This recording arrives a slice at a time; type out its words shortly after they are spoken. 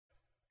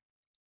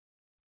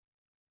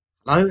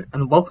Hello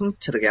and welcome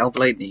to the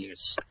Galblade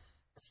News.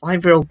 A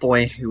 5-year-old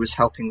boy who was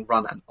helping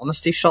run an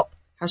honesty shop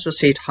has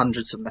received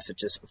hundreds of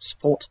messages of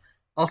support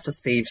after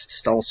thieves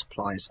stole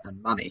supplies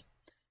and money.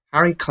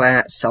 Harry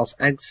Clare sells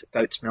eggs,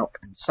 goat's milk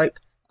and soap,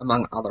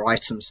 among other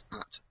items,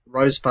 at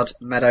Rosebud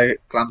Meadow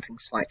glamping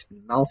site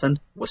in Malvern,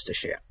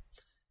 Worcestershire.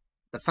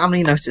 The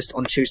family noticed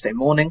on Tuesday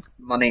morning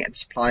money and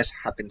supplies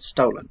had been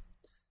stolen.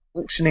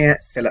 Auctioneer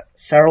Philip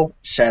Serrell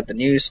shared the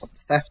news of the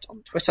theft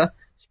on Twitter,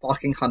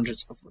 sparking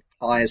hundreds of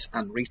replies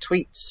and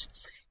retweets.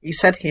 He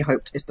said he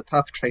hoped if the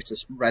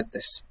perpetrators read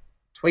this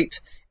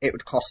tweet, it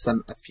would cost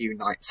them a few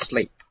nights'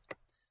 sleep.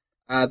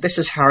 This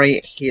is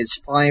Harry. He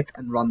is 5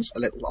 and runs a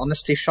little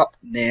honesty shop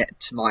near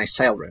to my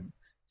sale room.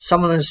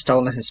 Someone has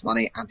stolen his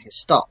money and his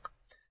stock.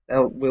 They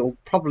will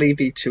probably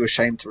be too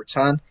ashamed to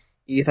return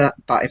either,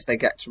 but if they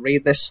get to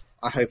read this,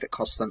 I hope it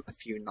costs them a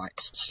few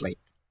nights' sleep.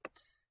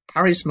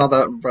 Harry's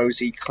mother,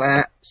 Rosie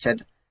Clare,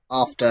 said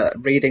after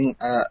reading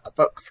a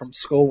book from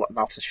school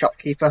about a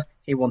shopkeeper,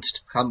 he wanted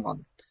to become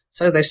one.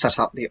 So they set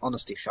up the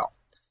honesty shop.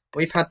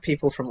 We've had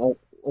people from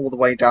all the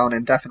way down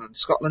in Devon and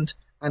Scotland,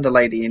 and a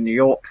lady in New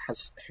York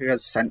who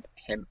has sent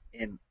him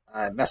in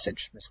a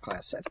message, Miss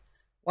Clare said.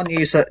 One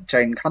user,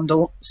 Jane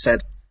Cundall,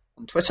 said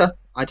on Twitter,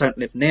 "I don't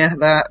live near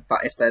there,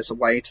 but if there's a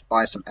way to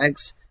buy some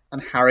eggs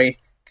and Harry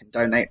can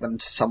donate them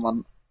to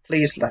someone,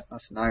 please let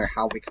us know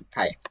how we can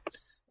pay.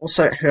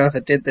 Also,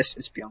 whoever did this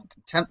is beyond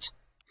contempt.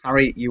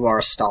 Harry, you are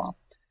a star."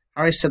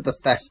 Harry said the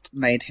theft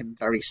made him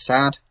very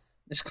sad.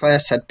 Miss Clare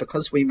said,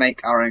 "Because we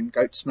make our own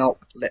goat's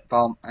milk, lip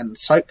balm and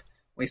soap,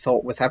 we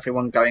thought with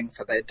everyone going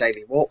for their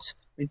daily walks,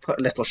 we'd put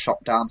a little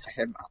shop down for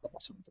him at the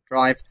bottom of the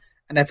drive,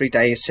 and every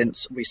day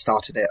since we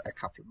started it a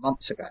couple of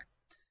months ago.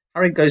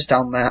 Harry goes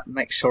down there,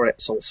 makes sure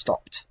it's all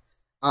stocked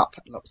up,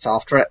 looks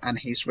after it, and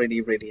he's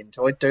really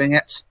enjoyed doing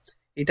it.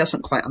 He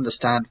doesn't quite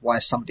understand why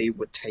somebody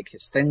would take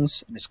his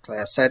things," Miss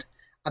Clare said,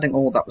 adding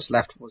all that was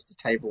left was the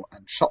table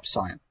and shop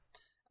sign.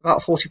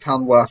 About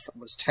 £40 worth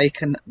was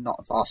taken, not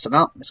a vast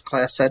amount, Miss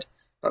Clare said,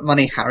 but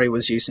money Harry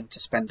was using to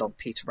spend on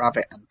Peter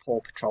Rabbit and Paw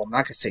Patrol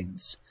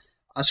magazines.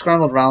 "I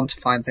scrambled around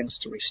to find things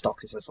to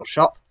restock his little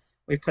shop.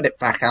 We put it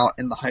back out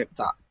in the hope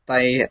that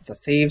they, the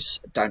thieves,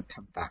 don't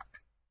come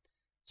back."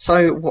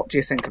 So, what do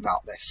you think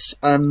about this?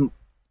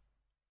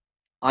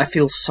 I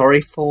feel sorry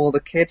for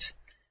the kid.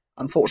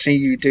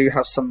 Unfortunately, you do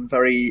have some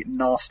very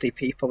nasty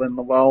people in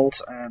the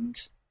world,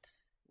 and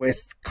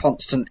with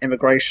constant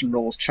immigration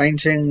rules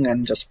changing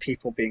and just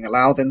people being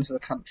allowed into the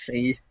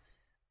country,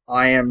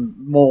 I am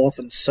more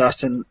than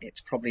certain it's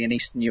probably an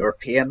Eastern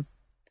European.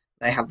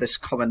 They have this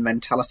common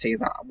mentality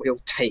that we'll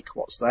take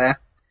what's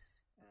there.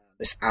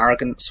 This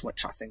arrogance,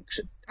 which I think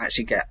should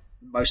actually get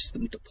most of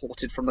them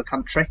deported from the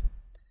country.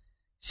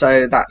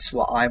 So that's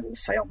what I will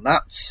say on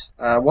that.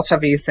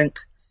 Whatever you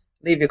think,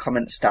 leave your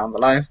comments down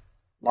below.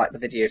 Like the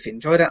video if you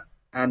enjoyed it,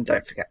 and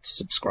don't forget to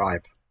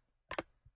subscribe.